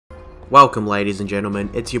Welcome ladies and gentlemen,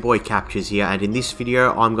 it's your boy Captures here, and in this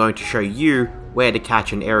video I'm going to show you where to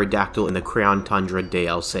catch an Aerodactyl in the Crown Tundra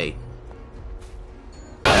DLC.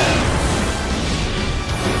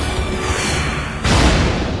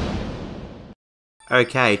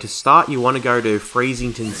 Okay, to start you want to go to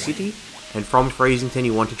Freezington City, and from Freezington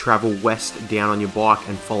you want to travel west down on your bike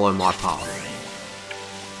and follow my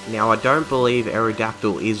path. Now I don't believe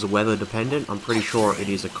Aerodactyl is weather dependent, I'm pretty sure it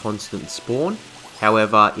is a constant spawn.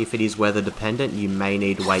 However, if it is weather dependent, you may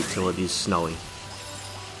need to wait till it is snowing.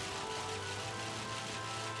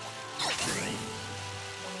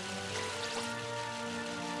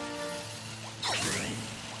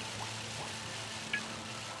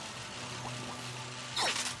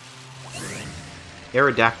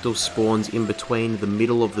 Aerodactyl spawns in between the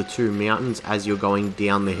middle of the two mountains as you're going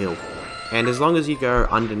down the hill. And as long as you go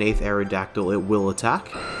underneath Aerodactyl, it will attack.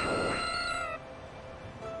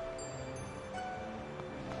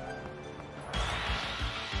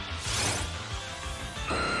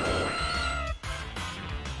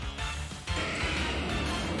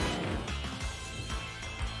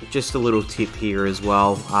 Just a little tip here as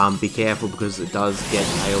well, be careful because it does get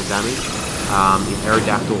hail damage. If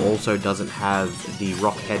Aerodactyl also doesn't have the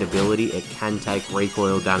rock head ability, it can take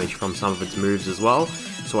recoil damage from some of its moves as well,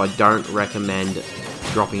 so I don't recommend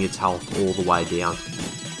dropping its health all the way down.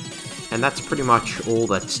 And that's pretty much all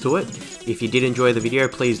that's to it. If you did enjoy the video,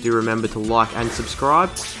 please do remember to like and subscribe,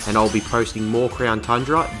 and I'll be posting more Crown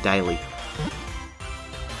Tundra daily.